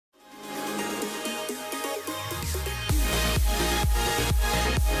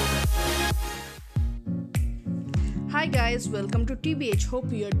Hi guys, welcome to TBH.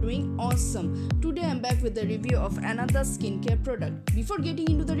 Hope you are doing awesome. Today I'm back with a review of another skincare product. Before getting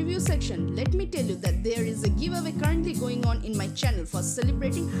into the review section, let me tell you that there is a giveaway currently going on in my channel for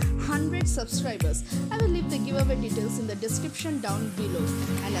celebrating 100 subscribers. I will leave the giveaway details in the description down below.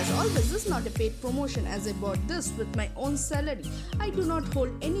 And as always, this is not a paid promotion as I bought this with my own salary. I do not hold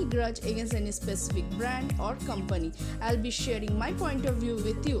any grudge against any specific brand or company. I'll be sharing my point of view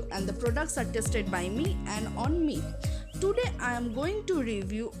with you, and the products are tested by me and on me. Today I am going to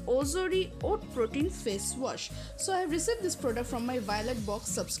review Ozori Oat Protein Face Wash. So I have received this product from my Violet Box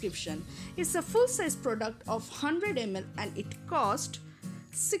subscription. It's a full size product of 100 ml and it cost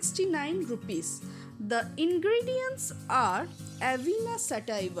 69 rupees. The ingredients are Avena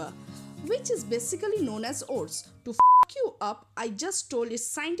sativa, which is basically known as oats. To fuck you up, I just told its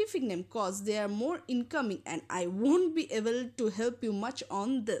scientific name cause they are more incoming and I won't be able to help you much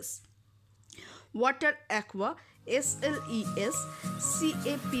on this. Water Aqua, SLES,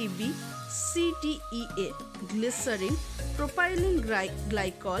 CAPB, CTEA, glycerin, propylene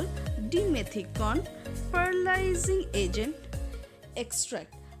glycol, dimethicone, pearlizing agent,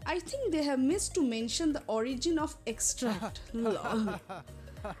 extract. I think they have missed to mention the origin of extract. Lol.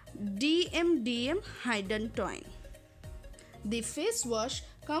 DMDM hydantoin. The face wash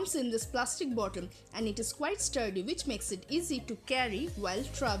comes in this plastic bottle and it is quite sturdy, which makes it easy to carry while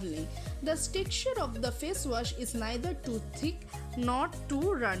traveling. The texture of the face wash is neither too thick nor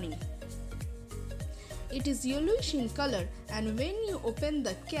too runny. It is yellowish in color, and when you open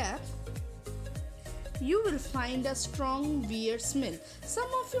the cap, you will find a strong weird smell. Some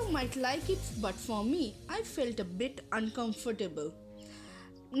of you might like it, but for me, I felt a bit uncomfortable.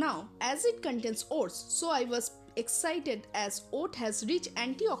 Now, as it contains oats, so I was excited as oat has rich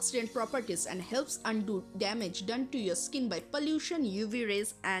antioxidant properties and helps undo damage done to your skin by pollution, UV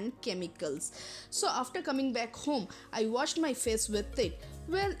rays and chemicals. So after coming back home, I washed my face with it.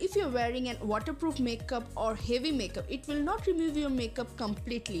 Well, if you're wearing an waterproof makeup or heavy makeup, it will not remove your makeup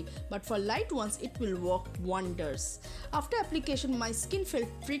completely, but for light ones, it will work wonders. After application, my skin felt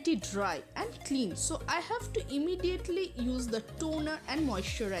pretty dry and clean, so I have to immediately use the toner and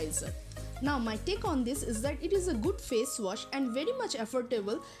moisturizer. Now my take on this is that it is a good face wash and very much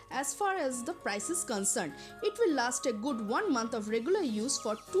affordable as far as the price is concerned. It will last a good 1 month of regular use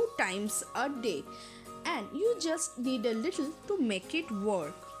for 2 times a day, and you just need a little to make it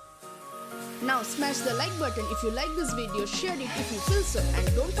work. Now smash the like button if you like this video, share it if you feel so,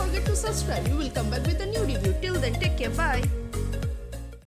 and don't forget to subscribe. We will come back with a new review. Till then, take care, bye.